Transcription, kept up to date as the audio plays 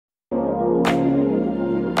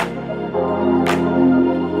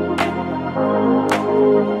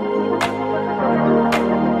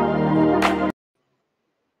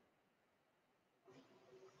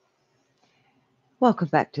Welcome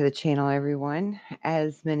back to the channel, everyone.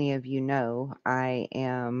 As many of you know, I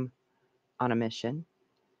am on a mission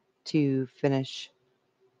to finish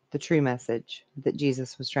the true message that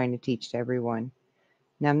Jesus was trying to teach to everyone.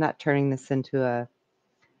 Now, I'm not turning this into a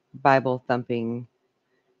Bible thumping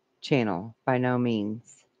channel by no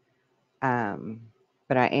means,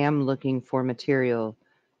 but I am looking for material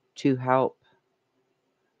to help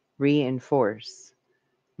reinforce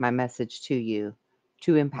my message to you,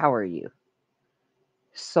 to empower you,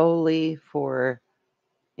 solely for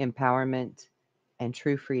empowerment and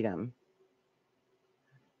true freedom,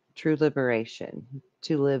 true liberation,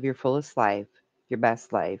 to live your fullest life, your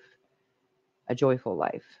best life, a joyful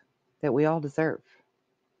life that we all deserve.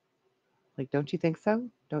 Like, don't you think so?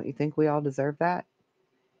 Don't you think we all deserve that?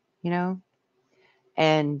 You know?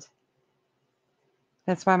 And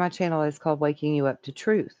that's why my channel is called Waking You Up to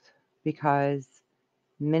Truth, because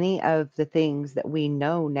many of the things that we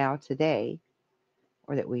know now today,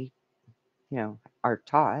 or that we, are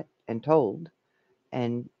taught and told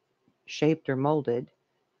and shaped or molded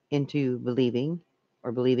into believing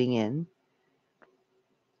or believing in,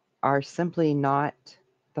 are simply not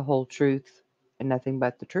the whole truth and nothing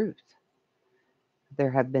but the truth.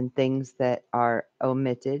 There have been things that are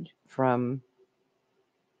omitted from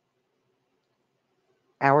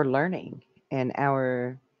our learning and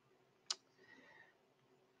our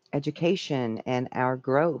education and our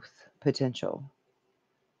growth potential.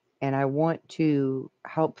 And I want to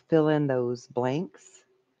help fill in those blanks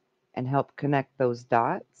and help connect those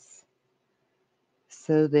dots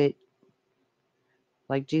so that,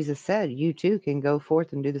 like Jesus said, you too can go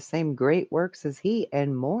forth and do the same great works as He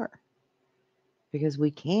and more. Because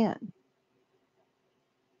we can.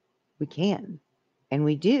 We can. And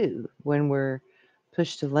we do when we're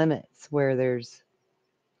pushed to limits where there's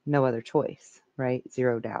no other choice, right?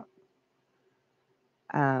 Zero doubt.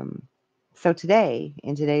 So today,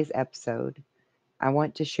 in today's episode, I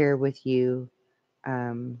want to share with you,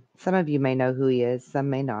 some of you may know who he is, some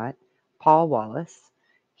may not, Paul Wallis.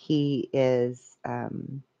 He is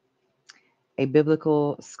a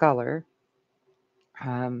biblical scholar.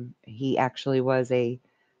 He actually was a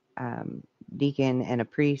deacon and a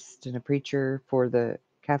priest and a preacher for the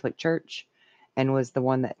Catholic Church, and was the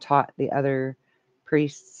one that taught the other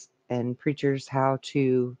priests and preachers how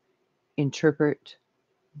to interpret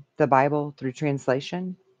the Bible through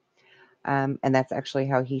translation. And that's actually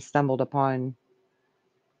how he stumbled upon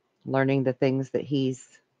learning the things that he's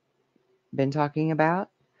been talking about.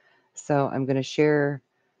 So I'm going to share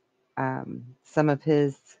some of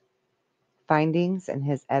his findings and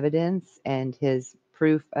his evidence and his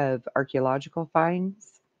proof of archaeological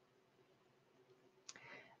finds,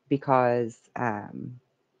 because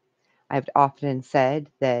I've often said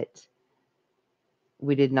that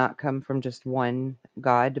we did not come from just one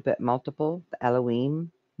God, but multiple. The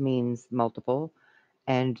Elohim means multiple.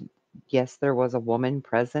 And yes, there was a woman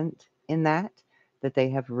present in that they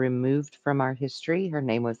have removed from our history. Her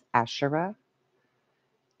name was Asherah.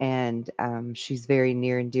 And she's very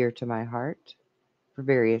near and dear to my heart for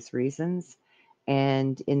various reasons.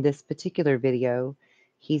 And in this particular video,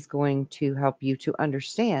 he's going to help you to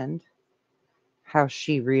understand how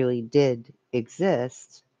she really did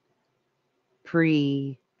exist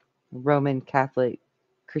pre-Roman Catholic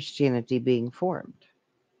Christianity being formed.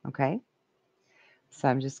 Okay? So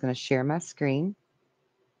I'm just going to share my screen.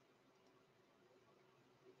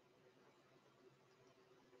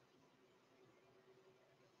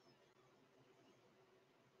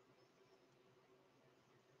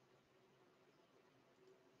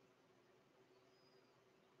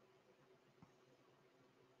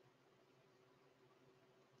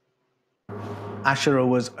 Asherah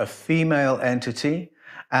was a female entity,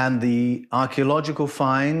 and the archaeological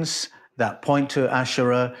finds that point to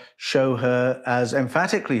Asherah show her as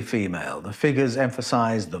emphatically female. The figures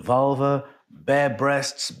emphasize the vulva, bare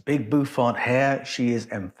breasts, big bouffant hair. She is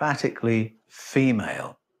emphatically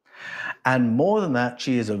female. And more than that,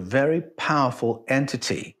 she is a very powerful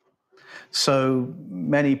entity. So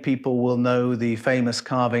many people will know the famous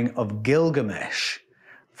carving of Gilgamesh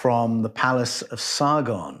from the palace of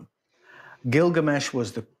Sargon. Gilgamesh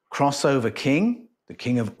was the crossover king, the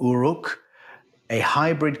king of Uruk, a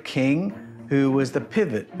hybrid king who was the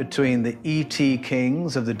pivot between the ET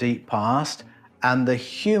kings of the deep past and the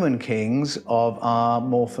human kings of our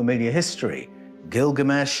more familiar history.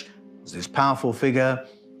 Gilgamesh was this powerful figure,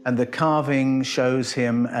 and the carving shows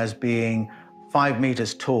him as being 5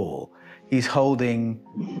 meters tall. He's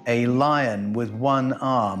holding a lion with one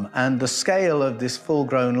arm, and the scale of this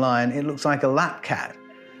full-grown lion, it looks like a lap cat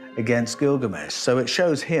against Gilgamesh. So it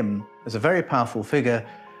shows him as a very powerful figure,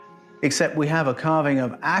 except we have a carving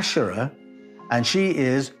of Asherah, And she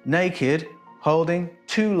is naked, holding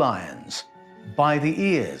 2 lions by the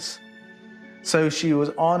ears. So she was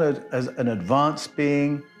honored as an advanced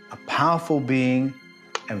being, a powerful being,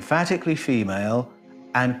 emphatically female,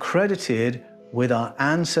 and credited with our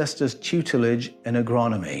ancestors' tutelage in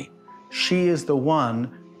agronomy. She is the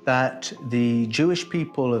one that the Jewish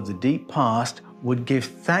people of the deep past would give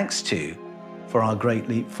thanks to for our great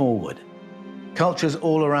leap forward. Cultures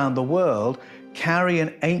all around the world carry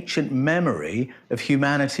an ancient memory of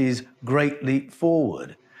humanity's great leap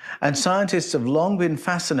forward. And scientists have long been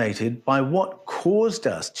fascinated by what caused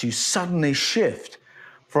us to suddenly shift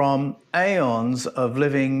from aeons of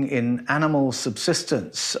living in animal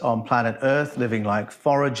subsistence on planet Earth, living like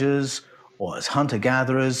foragers or as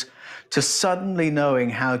hunter-gatherers, to suddenly knowing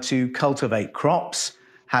how to cultivate crops,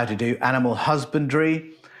 how to do animal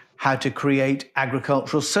husbandry, how to create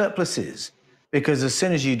agricultural surpluses. Because as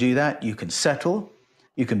soon as you do that, you can settle,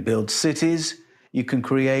 you can build cities, you can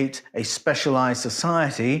create a specialized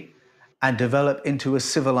society and develop into a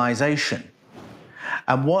civilization.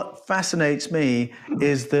 And what fascinates me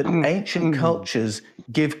is that ancient cultures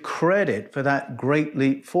give credit for that great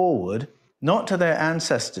leap forward, not to their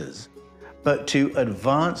ancestors, but to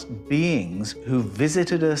advanced beings who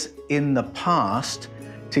visited us in the past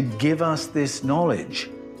to give us this knowledge.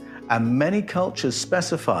 And many cultures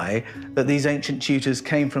specify that these ancient tutors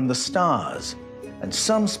came from the stars, and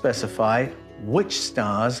some specify which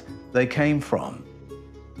stars they came from.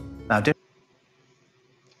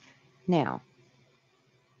 Now,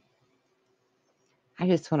 I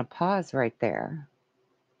just want to pause right there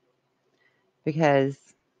because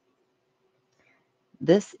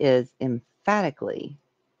this is emphatically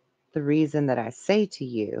the reason that I say to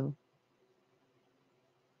you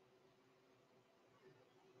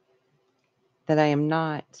that I am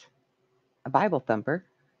not a Bible thumper.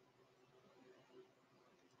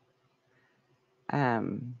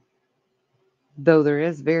 Though there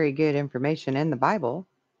is very good information in the Bible,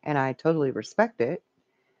 and I totally respect it,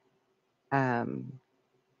 I'm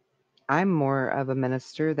more of a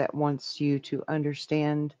minister that wants you to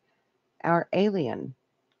understand our alien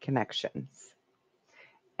connections.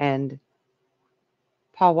 And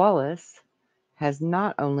Paul Wallis has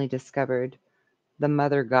not only discovered the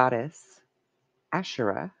mother goddess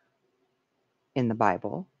Asherah in the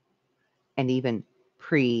Bible, and even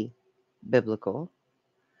pre-biblical,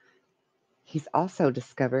 he's also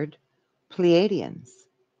discovered Pleiadians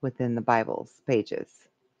within the Bible's pages.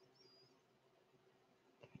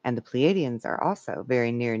 And the Pleiadians are also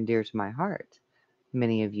very near and dear to my heart.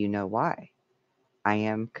 Many of you know why. I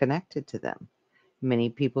am connected to them. Many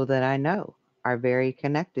people that I know are very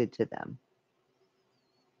connected to them.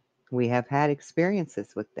 We have had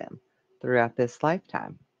experiences with them throughout this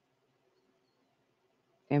lifetime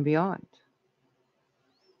and beyond.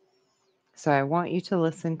 So I want you to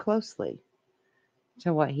listen closely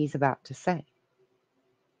to what he's about to say.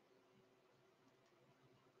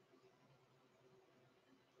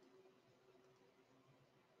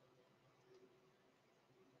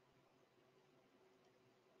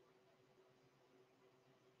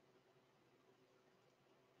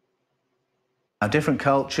 Now, different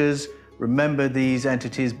cultures remember these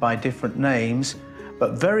entities by different names,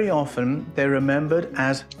 but very often they're remembered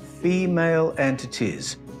as female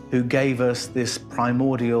entities who gave us this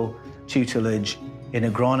primordial tutelage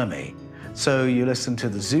in agronomy. So you listen to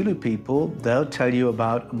the Zulu people, they'll tell you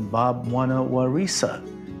about Mbabwana Warisa,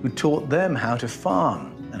 who taught them how to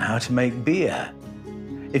farm and how to make beer.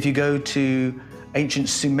 If you go to ancient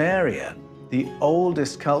Sumeria, the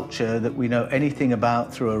oldest culture that we know anything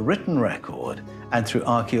about through a written record and through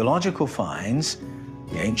archaeological finds,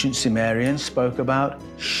 the ancient Sumerians spoke about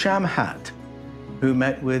Shamhat, who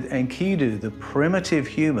met with Enkidu, the primitive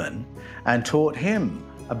human, and taught him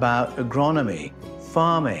about agronomy,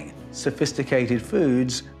 farming, sophisticated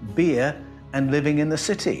foods, beer, and living in the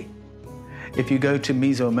city. If you go to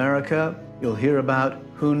Mesoamerica, you'll hear about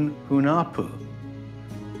Hunapu.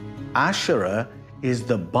 Asherah is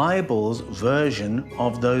the Bible's version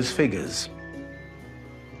of those figures.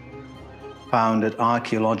 Found at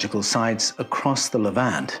archaeological sites across the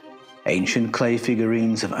Levant, ancient clay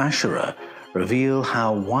figurines of Asherah reveal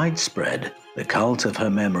how widespread the cult of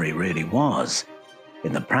her memory really was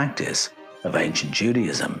in the practice of ancient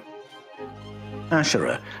Judaism.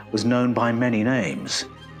 Asherah was known by many names: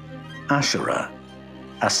 Asherah,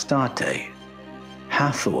 Astarte,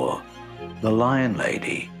 Hathor, the Lion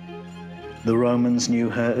Lady. The Romans knew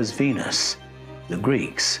her as Venus, the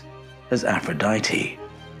Greeks as Aphrodite.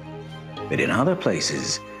 But in other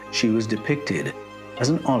places, she was depicted as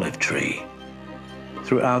an olive tree.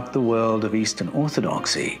 Throughout the world of Eastern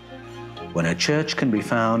Orthodoxy, When a church can be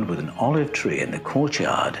found with an olive tree in the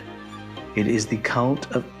courtyard, it is the cult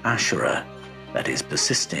of Asherah that is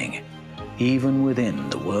persisting, even within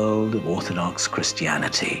the world of Orthodox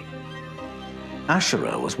Christianity.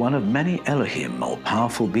 Asherah was one of many Elohim, or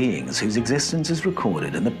powerful beings, whose existence is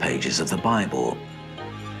recorded in the pages of the Bible.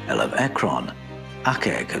 El of Ekron,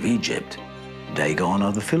 Akek of Egypt, Dagon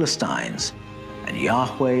of the Philistines, and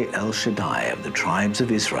Yahweh El Shaddai of the tribes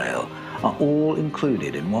of Israel are all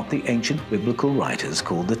included in what the ancient biblical writers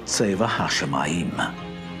called the Tseva HaShemayim.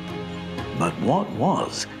 But what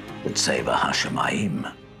was the Tseva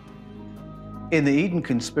HaShemayim? In the Eden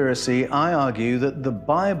Conspiracy, I argue that the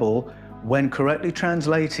Bible, when correctly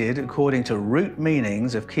translated according to root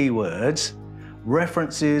meanings of key words,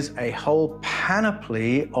 references a whole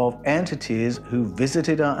panoply of entities who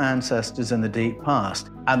visited our ancestors in the deep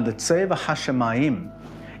past. And the Tseva HaShemayim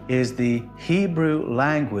is the Hebrew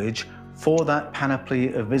language for that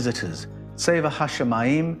panoply of visitors. Tseva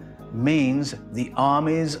HaShemayim means the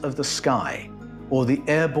armies of the sky, or the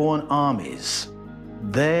airborne armies.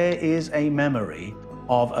 There is a memory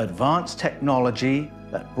of advanced technology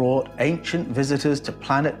that brought ancient visitors to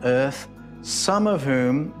planet Earth, some of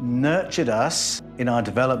whom nurtured us in our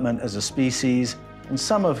development as a species, and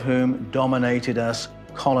some of whom dominated us,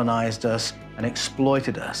 colonized us, and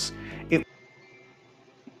exploited us.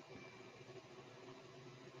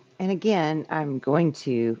 And again, I'm going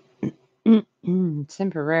to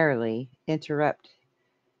temporarily interrupt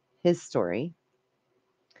his story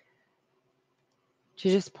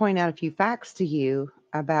to just point out a few facts to you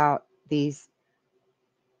about these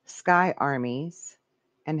sky armies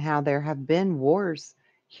and how there have been wars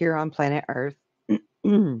here on planet Earth,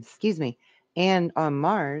 excuse me, and on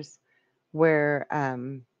Mars, where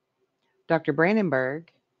Dr.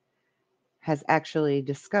 Brandenburg has actually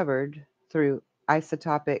discovered through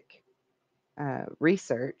isotopic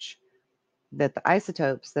research that the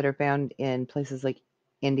isotopes that are found in places like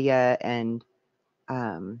India and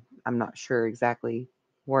I'm not sure exactly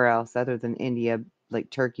where else other than India, like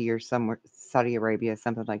Turkey or somewhere, Saudi Arabia,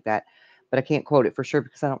 something like that. But I can't quote it for sure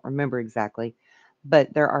because I don't remember exactly.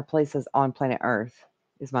 But there are places on planet Earth,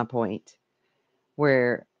 is my point,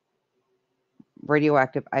 where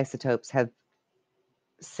radioactive isotopes have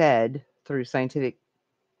said through scientific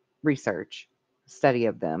research, study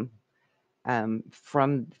of them,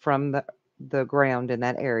 from the ground in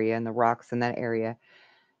that area and the rocks in that area,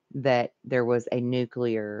 that there was a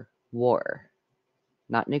nuclear war.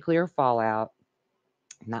 Not nuclear fallout,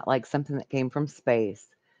 not like something that came from space,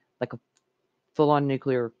 like a full-on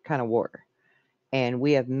nuclear kind of war. And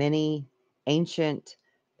we have many ancient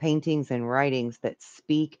paintings and writings that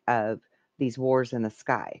speak of these wars in the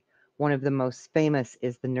sky. One of the most famous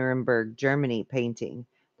is the Nuremberg, Germany painting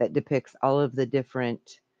that depicts all of the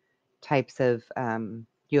different types of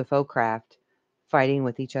UFO craft fighting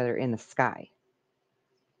with each other in the sky.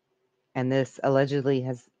 And this allegedly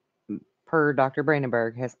has, per Dr.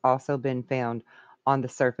 Brandenburg, has also been found on the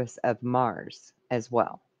surface of Mars as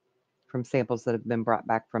well, from samples that have been brought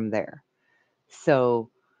back from there. So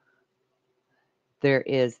there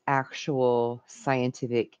is actual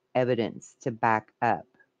scientific evidence to back up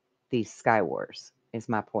these sky wars, is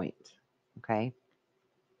my point. Okay.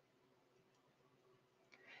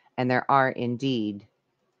 And there are indeed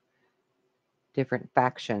different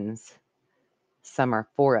factions. Some are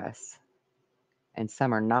for us and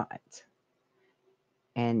some are not.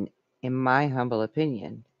 And in my humble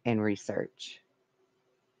opinion and research,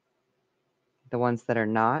 the ones that are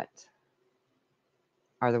not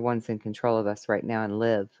are the ones in control of us right now and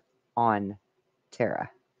live on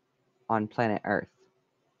Terra, on planet Earth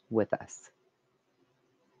with us.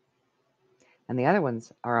 And the other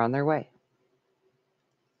ones are on their way.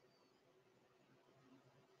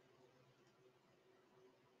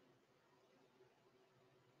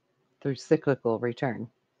 Through cyclical return.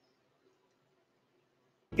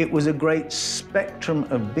 It was a great spectrum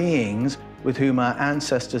of beings with whom our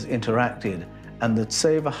ancestors interacted, and the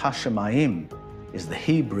Tseva HaShemayim is the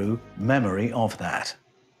Hebrew memory of that.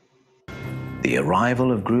 The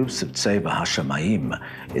arrival of groups of Tseva HaShemayim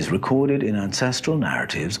is recorded in ancestral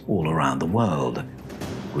narratives all around the world.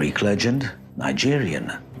 Greek legend,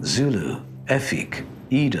 Nigerian, Zulu, Efik,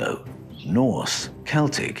 Edo, Norse,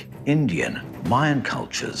 Celtic, Indian, Mayan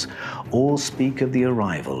cultures all speak of the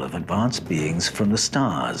arrival of advanced beings from the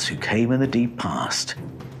stars who came in the deep past,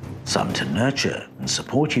 some to nurture and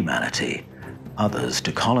support humanity, others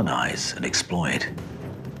to colonize and exploit.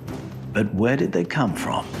 But where did they come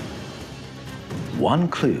from? One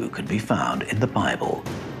clue can be found in the Bible,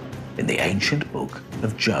 in the ancient book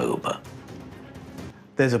of Job.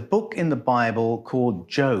 There's a book in the Bible called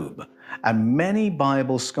Job, And many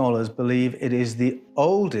Bible scholars believe it is the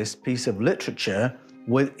oldest piece of literature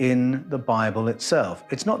within the Bible itself.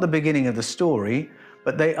 It's not the beginning of the story,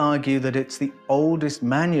 but they argue that it's the oldest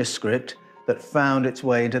manuscript that found its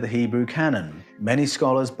way into the Hebrew canon. Many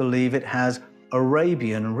scholars believe it has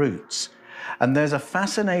Arabian roots. And there's a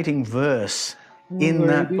fascinating verse in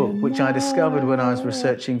that book, which I discovered when I was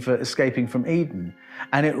researching for Escaping from Eden,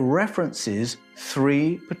 and it references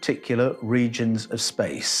 3 particular regions of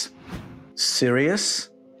space: Sirius,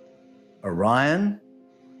 Orion,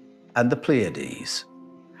 and the Pleiades.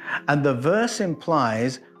 And the verse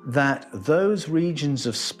implies that those regions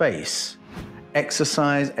of space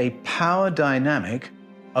exercise a power dynamic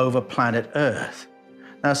over planet Earth.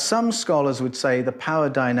 Now, some scholars would say the power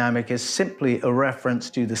dynamic is simply a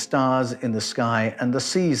reference to the stars in the sky and the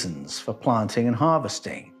seasons for planting and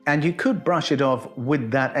harvesting. And you could brush it off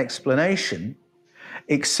with that explanation,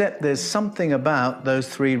 except there's something about those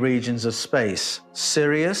 3 regions of space.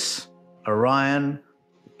 Sirius, Orion,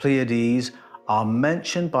 Pleiades are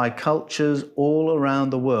mentioned by cultures all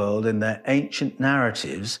around the world in their ancient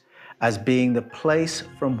narratives as being the place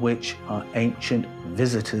from which our ancient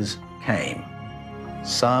visitors came.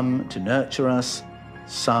 Some to nurture us,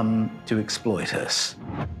 some to exploit us.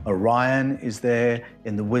 Orion is there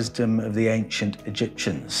in the wisdom of the ancient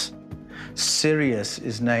Egyptians. Sirius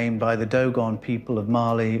is named by the Dogon people of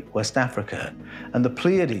Mali, West Africa, and the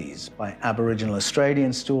Pleiades by Aboriginal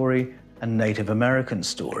Australian story and Native American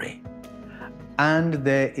story. And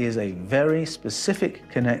there is a very specific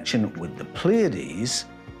connection with the Pleiades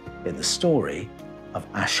in the story of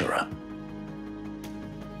Asherah.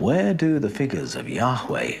 Where do the figures of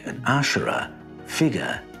Yahweh and Asherah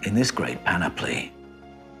figure in this great panoply?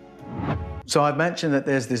 So I've mentioned that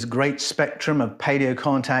there's this great spectrum of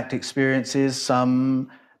paleo-contact experiences, some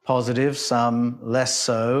positive, some less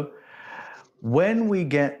so. When we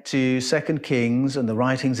get to 2 Kings and the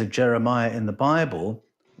writings of Jeremiah in the Bible,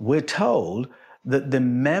 we're told that the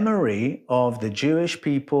memory of the Jewish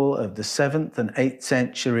people of the 7th and 8th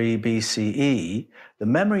century BCE, the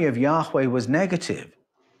memory of Yahweh was negative.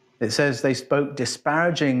 It says they spoke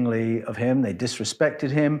disparagingly of him, they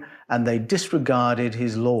disrespected him, and they disregarded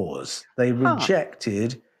his laws. They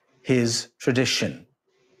rejected his tradition.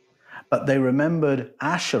 But they remembered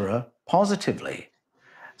Asherah positively.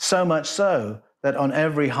 So much so that on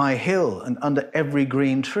every high hill and under every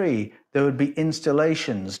green tree, there would be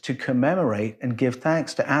installations to commemorate and give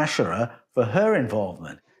thanks to Asherah for her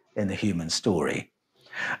involvement in the human story.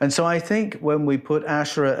 And so I think when we put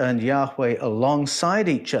Asherah and Yahweh alongside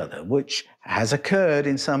each other, which has occurred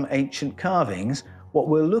in some ancient carvings, what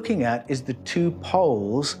we're looking at is the 2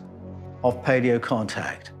 poles of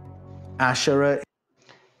paleo-contact. Asherah.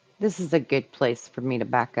 This is a good place for me to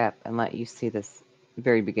back up and let you see this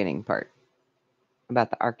very beginning part about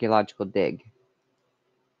the archaeological dig.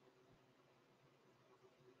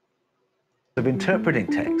 Of interpreting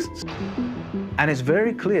texts. And it's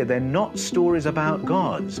very clear they're not stories about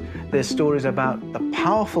gods. They're stories about the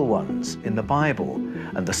powerful ones in the Bible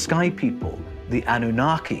and the sky people, the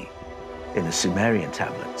Anunnaki, in the Sumerian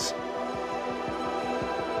tablets.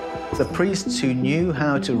 The priests who knew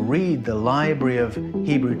how to read the library of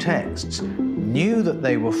Hebrew texts knew that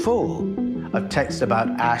they were full of texts about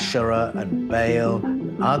Asherah and Baal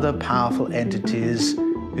and other powerful entities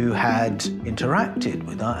who had interacted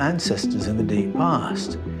with our ancestors in the deep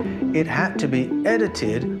past. It had to be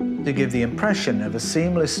edited to give the impression of a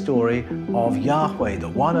seamless story of Yahweh, the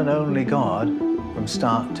one and only God, from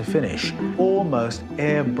start to finish, almost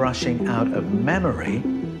airbrushing out of memory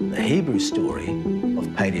the Hebrew story of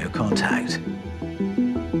paleo-contact.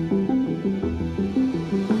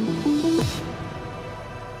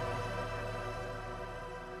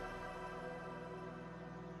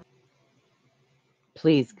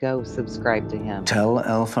 Please go subscribe to him. Tel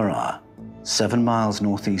El Farah, 7 miles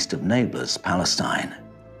northeast of Nablus, Palestine.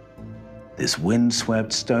 This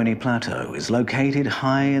wind-swept stony plateau is located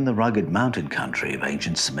high in the rugged mountain country of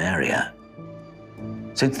ancient Samaria.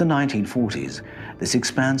 Since the 1940s, this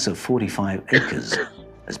expanse of 45 acres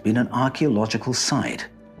has been an archaeological site,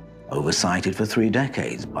 oversighted for 3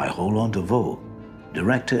 decades by Roland Deveau,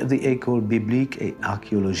 director of the École biblique et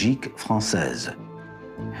archéologique française.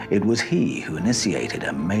 It was he who initiated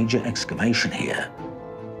a major excavation here,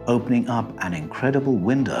 opening up an incredible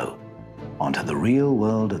window onto the real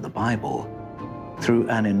world of the Bible through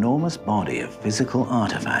an enormous body of physical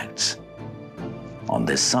artifacts. On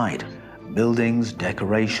this site, buildings,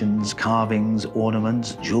 decorations, carvings,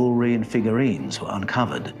 ornaments, jewelry, and figurines were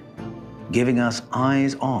uncovered, giving us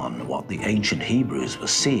eyes on what the ancient Hebrews were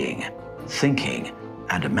seeing, thinking,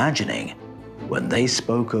 and imagining when they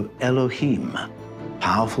spoke of Elohim,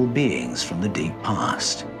 powerful beings from the deep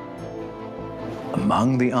past.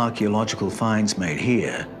 Among the archaeological finds made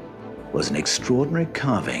here was an extraordinary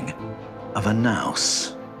carving of a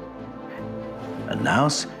naus. A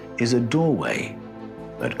naus is a doorway,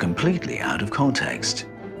 but completely out of context.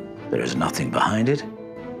 There is nothing behind it.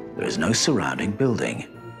 There is no surrounding building.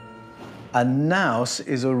 A naus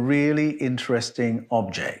is a really interesting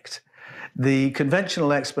object. The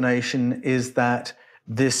conventional explanation is that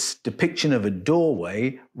this depiction of a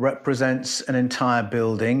doorway represents an entire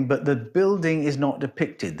building, but the building is not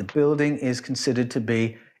depicted. The building is considered to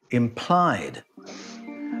be implied.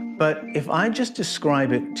 But if I just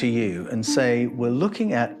describe it to you and say we're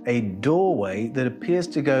looking at a doorway that appears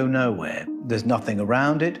to go nowhere, there's nothing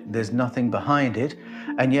around it, there's nothing behind it,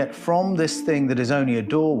 and yet from this thing that is only a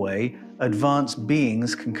doorway, advanced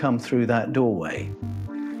beings can come through that doorway.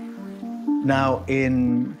 Now,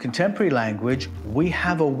 in contemporary language, we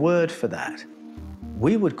have a word for that.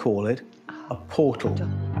 We would call it a portal.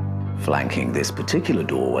 Flanking this particular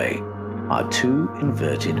doorway are two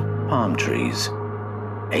inverted palm trees,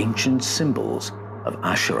 ancient symbols of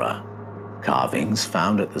Asherah. Carvings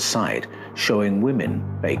found at the site showing women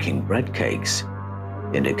baking bread cakes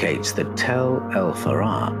indicates that Tel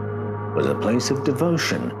El-Farah was a place of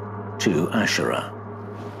devotion to Asherah.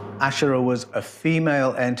 Asherah was a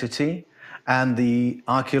female entity, and the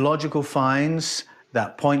archaeological finds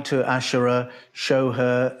that point to Asherah show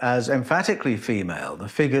her as emphatically female. The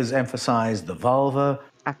figures emphasize the vulva.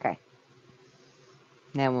 Okay.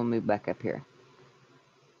 Now we'll move back up here.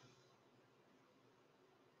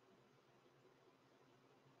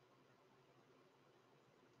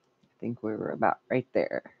 I think we were about right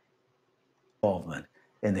there. Involvement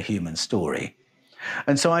in the human story.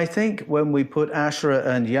 And so I think when we put Asherah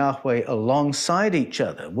and Yahweh alongside each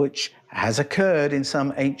other, which has occurred in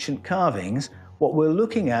some ancient carvings, what we're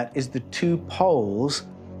looking at is the two poles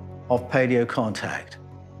of paleo-contact.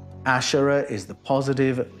 Asherah is the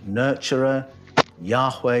positive nurturer,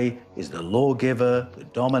 Yahweh is the lawgiver, the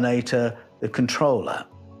dominator, the controller.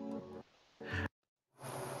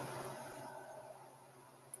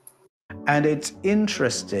 And it's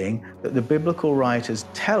interesting that the biblical writers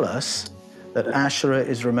tell us that Asherah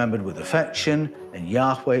is remembered with affection and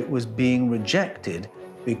Yahweh was being rejected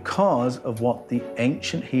because of what the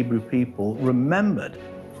ancient Hebrew people remembered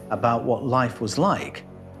about what life was like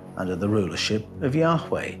under the rulership of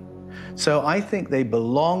Yahweh. So I think they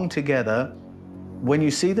belong together. When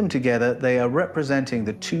you see them together, they are representing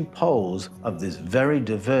the two poles of this very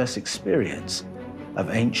diverse experience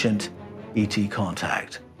of ancient ET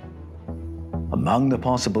contact. Among the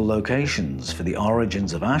possible locations for the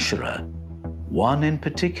origins of Asherah, one in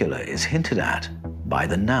particular is hinted at by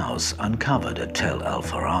the naus uncovered at Tel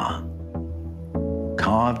El-Farah.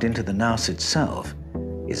 Carved into the naus itself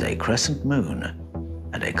is a crescent moon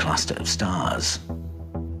and a cluster of stars.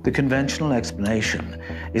 The conventional explanation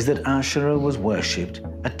is that Asherah was worshipped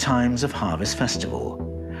at times of harvest festival,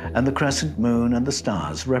 and the crescent moon and the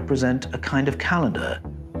stars represent a kind of calendar,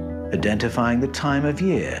 identifying the time of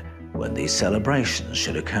year when these celebrations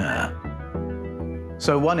should occur.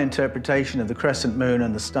 So one interpretation of the crescent moon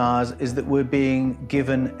and the stars is that we're being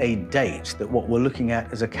given a date, that what we're looking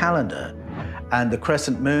at is a calendar, and the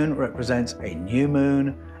crescent moon represents a new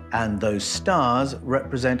moon, and those stars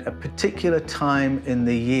represent a particular time in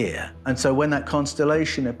the year. And so when that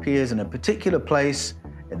constellation appears in a particular place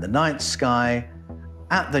in the night sky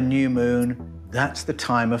at the new moon, that's the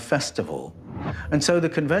time of festival. And so the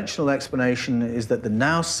conventional explanation is that the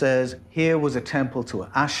naus says here was a temple to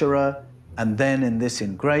Asherah, and then in this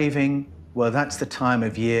engraving, well, that's the time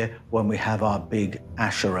of year when we have our big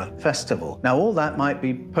Asherah festival. Now, all that might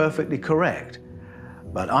be perfectly correct,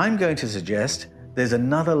 but I'm going to suggest there's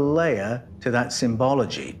another layer to that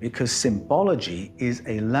symbology, because symbology is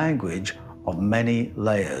a language of many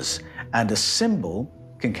layers, and a symbol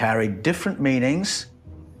can carry different meanings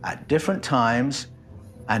at different times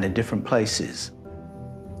and in different places.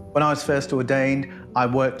 When I was first ordained, I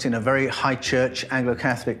worked in a very high church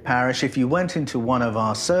Anglo-Catholic parish. If you went into one of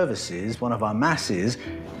our services, one of our masses,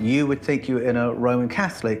 you would think you were in a Roman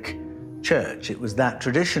Catholic church. It was that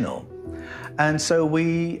traditional. And so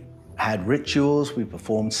we had rituals, we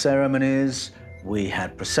performed ceremonies, we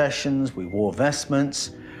had processions, we wore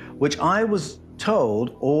vestments, which I was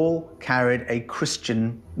told all carried a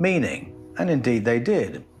Christian meaning, and indeed they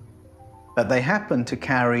did. But they happened to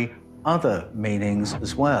carry other meanings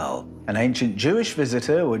as well. An ancient Jewish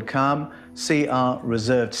visitor would come, see our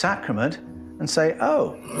reserved sacrament, and say,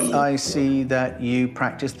 oh, I see that you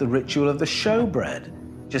practice the ritual of the showbread,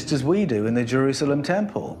 just as we do in the Jerusalem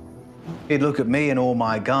temple. He'd look at me in all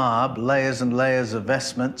my garb, layers and layers of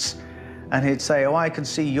vestments, And he'd say, oh, I can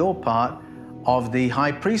see you're part of the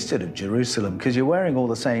high priesthood of Jerusalem because you're wearing all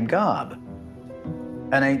the same garb.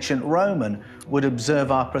 An ancient Roman would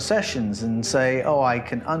observe our processions and say, oh, I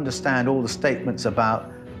can understand all the statements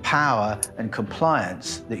about power and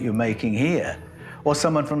compliance that you're making here. Or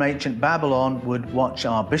someone from ancient Babylon would watch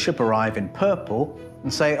our bishop arrive in purple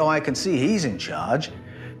and say, oh, I can see he's in charge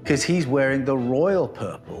because he's wearing the royal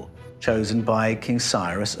purple chosen by King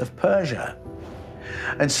Cyrus of Persia.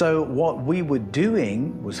 And so what we were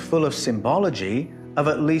doing was full of symbology of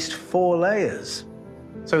at least 4 layers.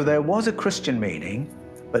 So there was a Christian meaning,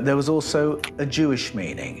 but there was also a Jewish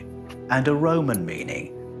meaning, and a Roman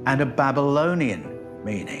meaning, and a Babylonian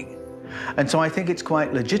meaning. And so I think it's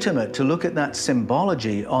quite legitimate to look at that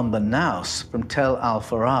symbology on the nous from Tel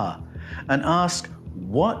al-Farah and ask,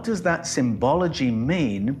 what does that symbology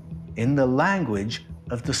mean in the language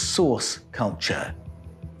of the source culture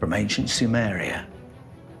from ancient Sumeria?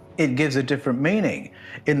 It gives a different meaning.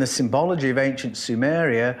 In the symbology of ancient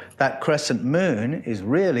Sumeria, that crescent moon is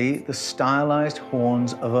really the stylized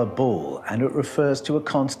horns of a bull, and it refers to a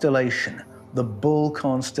constellation, the bull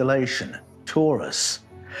constellation, Taurus.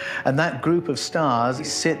 And that group of stars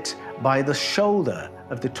sit by the shoulder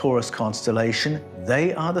of the Taurus constellation.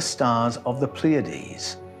 They are the stars of the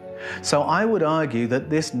Pleiades. So I would argue that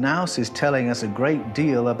this nous is telling us a great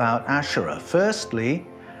deal about Asherah. Firstly,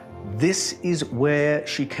 this is where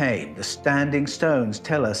she came. The standing stones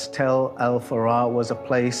tell us Tel al-Farah was a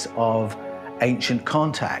place of ancient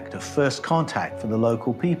contact, of first contact for the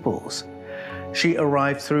local peoples. She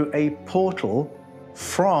arrived through a portal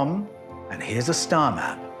from, and here's a star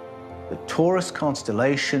map, the Taurus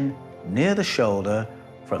constellation near the shoulder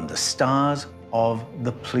from the stars of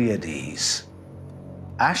the Pleiades.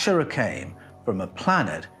 Asherah came from a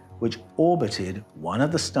planet which orbited one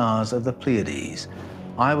of the stars of the Pleiades.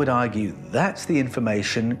 I would argue that's the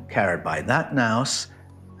information carried by that nous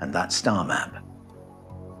and that star map.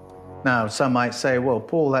 Now, some might say, well,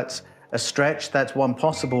 Paul, that's a stretch, that's one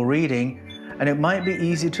possible reading, and it might be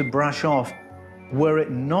easy to brush off were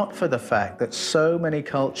it not for the fact that so many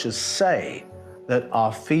cultures say that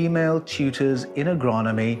our female tutors in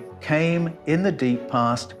agronomy came in the deep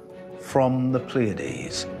past from the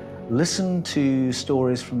Pleiades. Listen to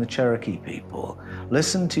stories from the Cherokee people.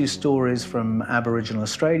 Listen to stories from Aboriginal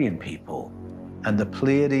Australian people. And the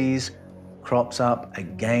Pleiades crops up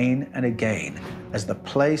again and again as the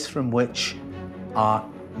place from which our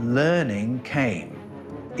learning came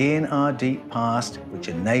in our deep past, which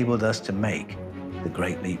enabled us to make the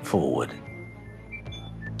great leap forward.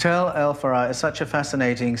 Tel al-Farah is such a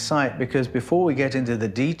fascinating site because before we get into the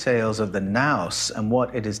details of the nous and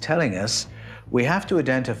what it is telling us, we have to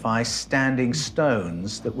identify standing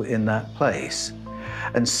stones that were in that place.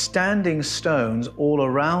 And standing stones all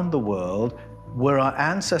around the world were our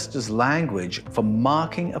ancestors' language for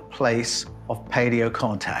marking a place of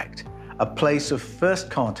paleo-contact, a place of first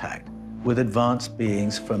contact with advanced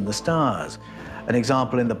beings from the stars. An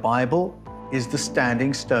example in the Bible is the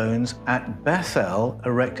standing stones at Bethel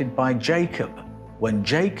erected by Jacob, when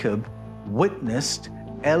Jacob witnessed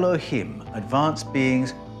Elohim, advanced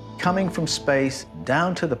beings coming from space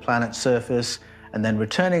down to the planet's surface and then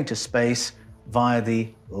returning to space via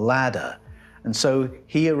the ladder. And so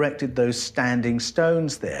he erected those standing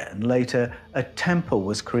stones there, and later a temple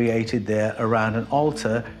was created there around an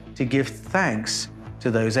altar to give thanks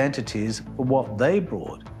to those entities for what they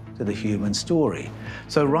brought to the human story.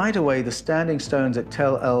 So right away, the standing stones at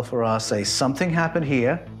Tel al-Farah say something happened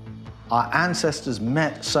here, our ancestors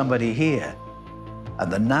met somebody here,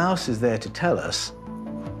 and the nous is there to tell us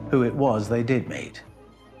who it was they did meet.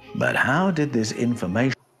 But how did this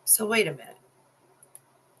information... So wait a minute.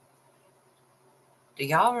 Do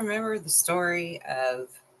y'all remember the story of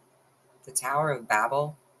the Tower of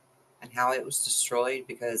Babel and how it was destroyed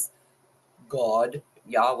because God,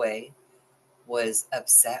 Yahweh, was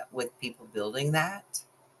upset with people building that?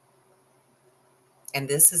 And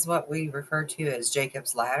this is what we refer to as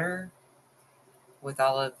Jacob's ladder, with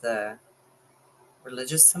all of the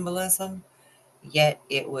religious symbolism, yet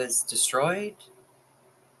it was destroyed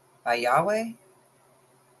by Yahweh.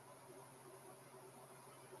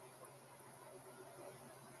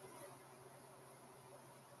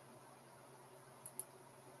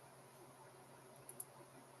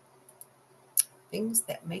 Things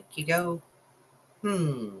that make you go,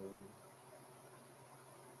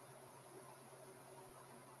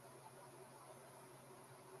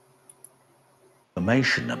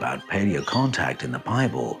 Information about paleo-contact in the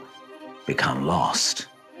Bible become lost.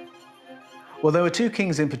 Well, there were 2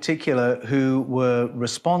 kings in particular who were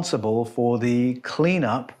responsible for the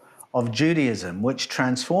cleanup of Judaism, which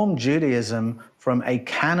transformed Judaism from a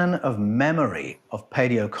canon of memory of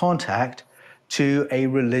paleo-contact to a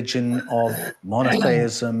religion of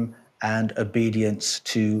monotheism and obedience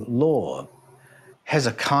to law.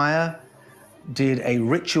 Hezekiah did a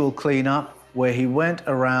ritual cleanup where he went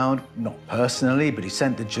around, not personally, but he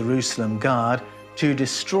sent the Jerusalem Guard to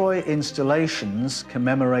destroy installations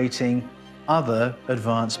commemorating other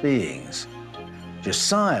advanced beings.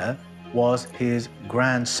 Josiah was his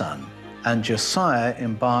grandson, and Josiah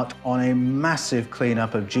embarked on a massive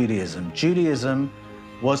cleanup of Judaism. Judaism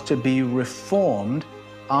was to be reformed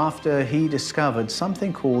after he discovered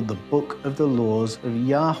something called the Book of the Laws of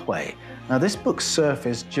Yahweh. Now, this book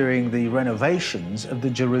surfaced during the renovations of the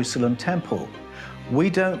Jerusalem temple. We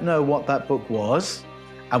don't know what that book was,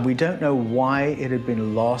 and we don't know why it had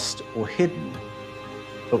been lost or hidden.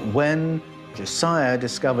 But when Josiah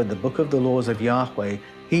discovered the Book of the Laws of Yahweh,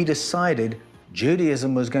 he decided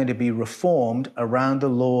Judaism was going to be reformed around the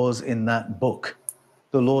laws in that book.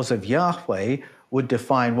 The laws of Yahweh would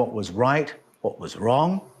define what was right, what was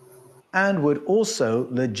wrong, and would also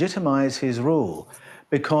legitimize his rule,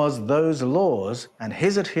 because those laws and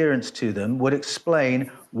his adherence to them would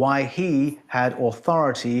explain why he had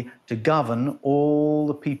authority to govern all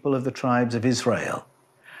the people of the tribes of Israel.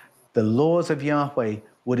 The laws of Yahweh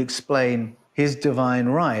would explain his divine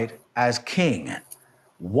right as king,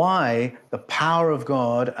 why the power of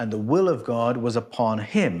God and the will of God was upon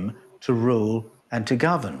him to rule and to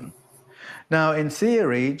govern. Now, in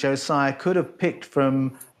theory, Josiah could have picked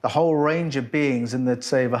from the whole range of beings in the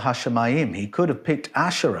Tseva Hashemayim. He could have picked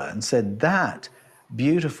Asherah and said, that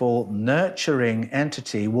beautiful, nurturing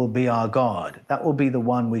entity will be our God. That will be the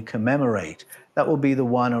one we commemorate. That will be the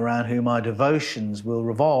one around whom our devotions will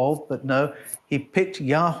revolve. But no, he picked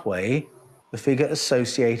Yahweh, the figure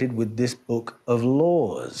associated with this book of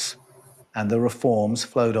laws. And the reforms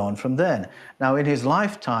flowed on from then. Now, in his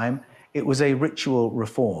lifetime, it was a ritual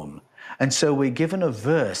reform. And so we're given a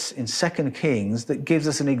verse in 2 Kings that gives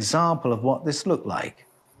us an example of what this looked like.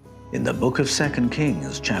 In the book of 2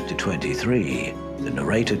 Kings, chapter 23, the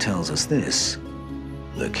narrator tells us this: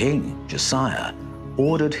 the king, Josiah,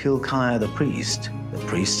 ordered Hilkiah the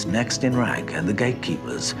priests next in rank, and the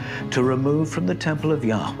gatekeepers, to remove from the temple of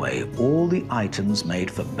Yahweh all the items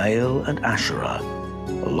made for Baal and Asherah,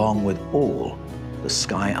 along with all the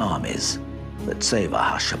sky armies, the Tseva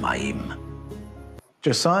Hashemayim.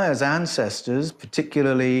 Josiah's ancestors,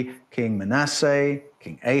 particularly King Manasseh,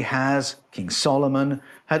 King Ahaz, King Solomon,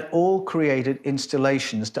 had all created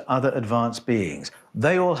installations to other advanced beings.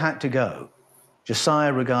 They all had to go.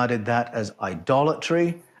 Josiah regarded that as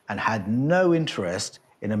idolatry and had no interest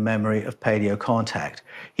in a memory of paleo-contact.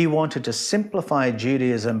 He wanted to simplify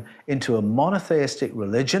Judaism into a monotheistic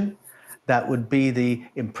religion that would be the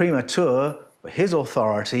imprimatur for his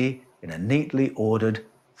authority in a neatly ordered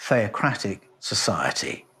theocratic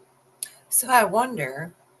society. So I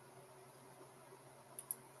wonder,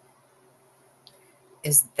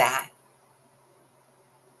 is that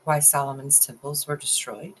why Solomon's temples were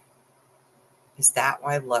destroyed? Is that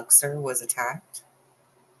why Luxor was attacked?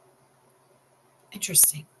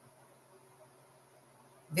 Interesting.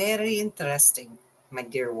 Very interesting, my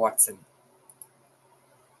dear Watson.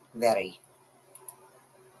 Very.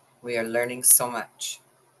 We are learning so much.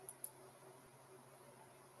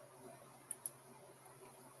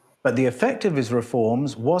 But the effect of his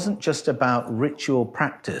reforms wasn't just about ritual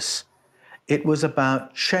practice. It was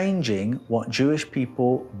about changing what Jewish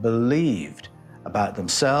people believed about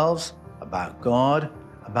themselves, about God,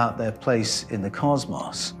 about their place in the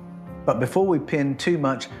cosmos. But before we pin too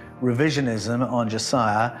much revisionism on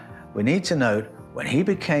Josiah, we need to note when he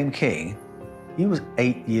became king, he was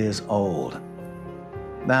 8 years old.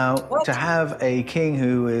 Now, to have a king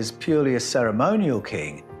who is purely a ceremonial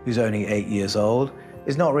king, who's only 8 years old,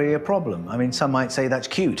 is not really a problem. I mean, some might say that's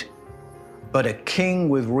cute. But a king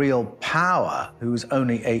with real power who's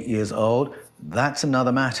only 8 years old, that's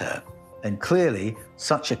another matter. And clearly,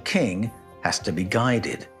 such a king has to be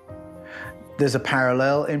guided. There's a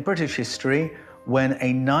parallel in British history when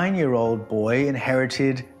a 9-year-old boy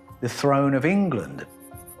inherited the throne of England.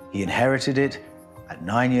 He inherited it at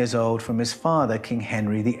 9 years old from his father, King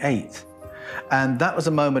Henry VIII. And that was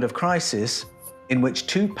a moment of crisis in which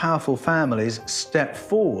two powerful families stepped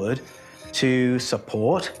forward to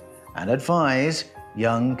support and advise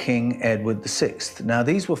young King Edward VI. Now,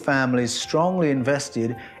 these were families strongly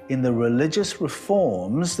invested in the religious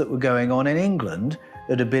reforms that were going on in England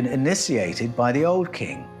that had been initiated by the old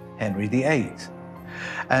king, Henry VIII.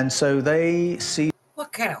 And so they seized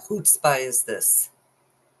What kind of chutzpah is this?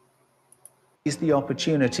 the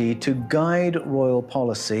opportunity to guide royal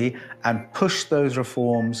policy and push those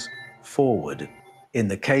reforms forward. In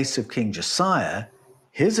the case of King Josiah,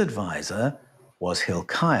 his advisor was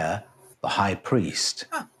Hilkiah, the high priest.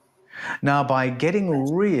 Now, by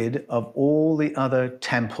getting rid of all the other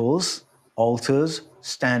temples, altars,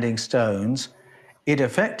 standing stones, it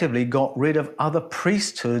effectively got rid of other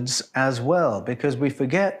priesthoods as well, because we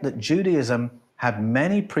forget that Judaism had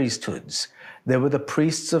many priesthoods. There were the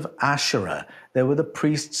priests of Asherah, there were the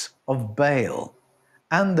priests of Baal,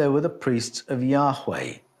 and there were the priests of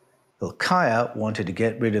Yahweh. Hilkiah wanted to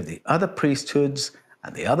get rid of the other priesthoods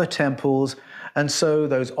and the other temples, and so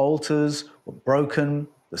those altars were broken,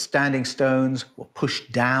 the standing stones were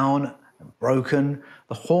pushed down and broken,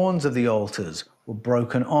 the horns of the altars were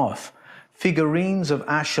broken off. Figurines of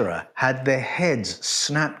Asherah had their heads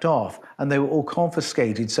snapped off, and they were all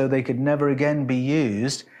confiscated so they could never again be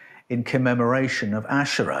used in commemoration of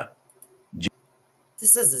Asherah.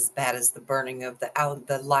 This is as bad as the burning of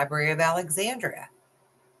the Library of Alexandria.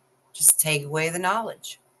 Just take away the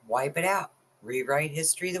knowledge, wipe it out, rewrite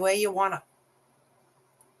history the way you want to.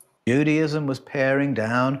 Judaism was paring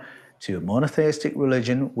down to a monotheistic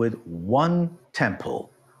religion with one temple,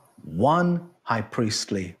 one high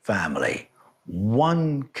priestly family,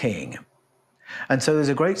 one king. And so there's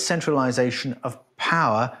a great centralization of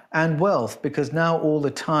power and wealth, because now all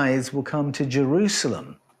the tithes will come to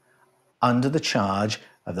Jerusalem under the charge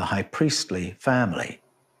of the high priestly family.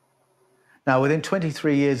 Now, within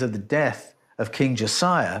 23 years of the death of King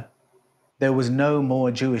Josiah, there was no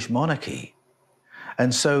more Jewish monarchy.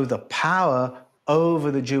 And so the power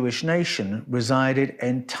over the Jewish nation resided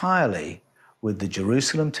entirely with the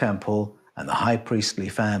Jerusalem temple and the high priestly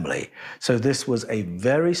family. So this was a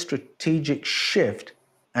very strategic shift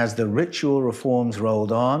as the ritual reforms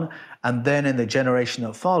rolled on, and then in the generation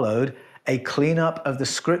that followed, a cleanup of the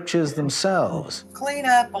scriptures themselves. Clean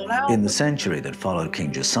up on out. In the century that followed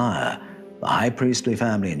King Josiah, the high priestly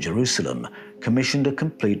family in Jerusalem commissioned a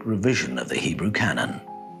complete revision of the Hebrew canon.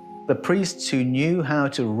 The priests who knew how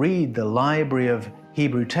to read the library of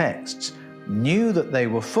Hebrew texts knew that they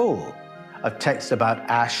were full of texts about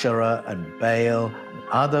Asherah and Baal and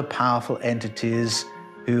other powerful entities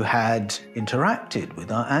who had interacted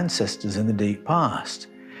with our ancestors in the deep past.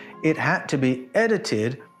 It had to be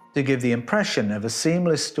edited to give the impression of a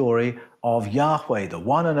seamless story of Yahweh, the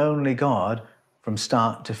one and only God, from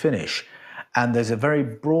start to finish. And there's a very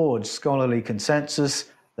broad scholarly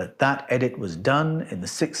consensus that that edit was done in the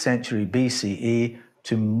 6th century BCE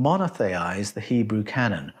to monotheize the Hebrew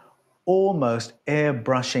canon, almost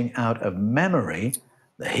airbrushing out of memory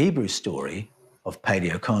the Hebrew story of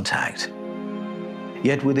paleocontact.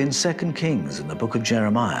 Yet within 2 Kings and the book of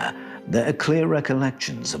Jeremiah, there are clear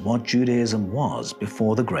recollections of what Judaism was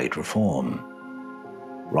before the Great Reform.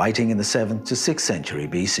 Writing in the 7th to 6th century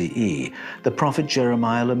BCE, the prophet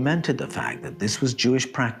Jeremiah lamented the fact that this was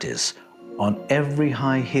Jewish practice on every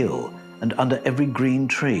high hill and under every green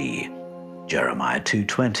tree, Jeremiah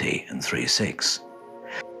 2:20 and 3:6.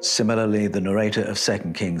 Similarly, the narrator of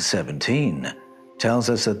 2 Kings 17 tells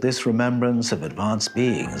us that this remembrance of advanced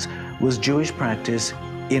beings was Jewish practice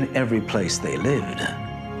in every place they lived.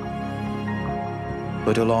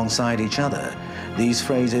 Put alongside each other, these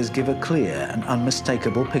phrases give a clear and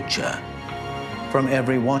unmistakable picture. From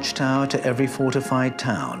every watchtower to every fortified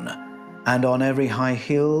town, and on every high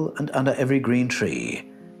hill and under every green tree,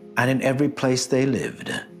 and in every place they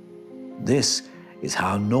lived. This is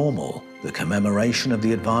how normal the commemoration of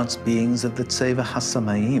the advanced beings of the Tzeva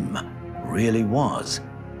HaSamayim really was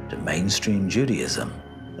to mainstream Judaism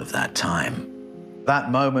of that time.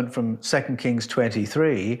 That moment from 2 Kings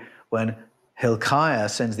 23, when Hilkiah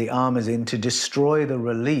sends the armies in to destroy the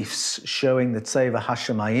reliefs showing the Tzeva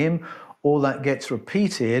HaShamayim, all that gets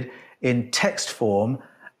repeated in text form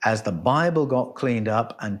as the Bible got cleaned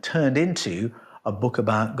up and turned into a book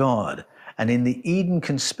about God. And in the Eden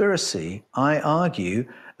conspiracy, I argue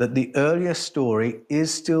that the earlier story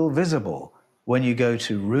is still visible when you go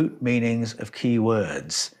to root meanings of key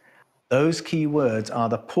words. Those key words are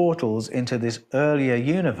the portals into this earlier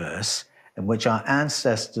universe in which our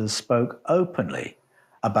ancestors spoke openly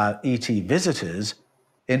about ET visitors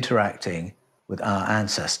interacting with our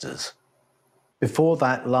ancestors. Before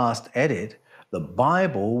that last edit, the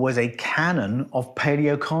Bible was a canon of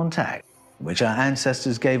paleocontact, in which our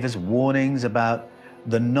ancestors gave us warnings about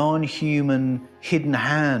the non-human hidden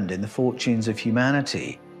hand in the fortunes of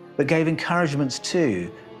humanity, but gave encouragements too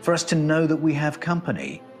for us to know that we have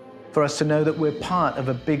company, for us to know that we're part of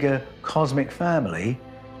a bigger cosmic family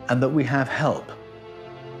and that we have help.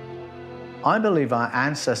 I believe our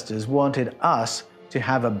ancestors wanted us to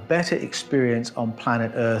have a better experience on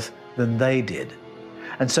planet Earth than they did.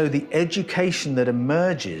 And so the education that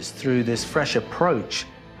emerges through this fresh approach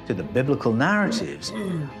to to the biblical narratives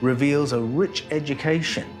reveals a rich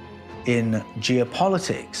education in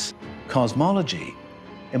geopolitics, cosmology,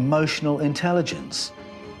 emotional intelligence,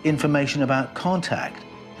 information about contact,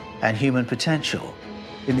 and human potential.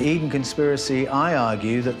 In the Eden Conspiracy, I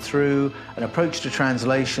argue that through an approach to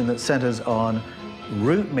translation that centers on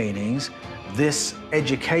root meanings, this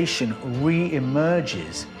education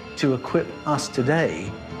re-emerges to equip us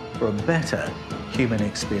today for a better human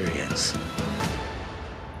experience.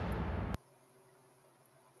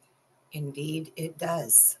 Indeed, it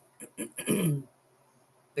does.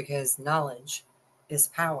 Because knowledge is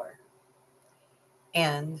power.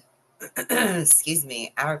 And, excuse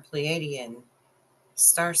me, our Pleiadian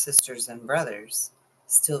star sisters and brothers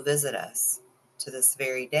still visit us to this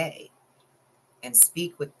very day and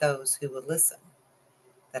speak with those who will listen,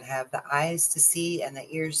 that have the eyes to see and the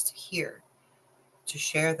ears to hear, to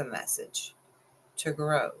share the message, to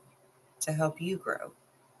grow, to help you grow,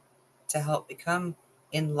 to help become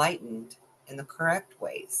enlightened in the correct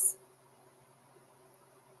ways.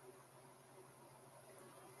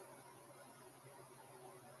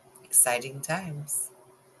 Exciting times.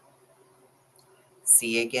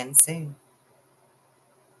 See you again soon.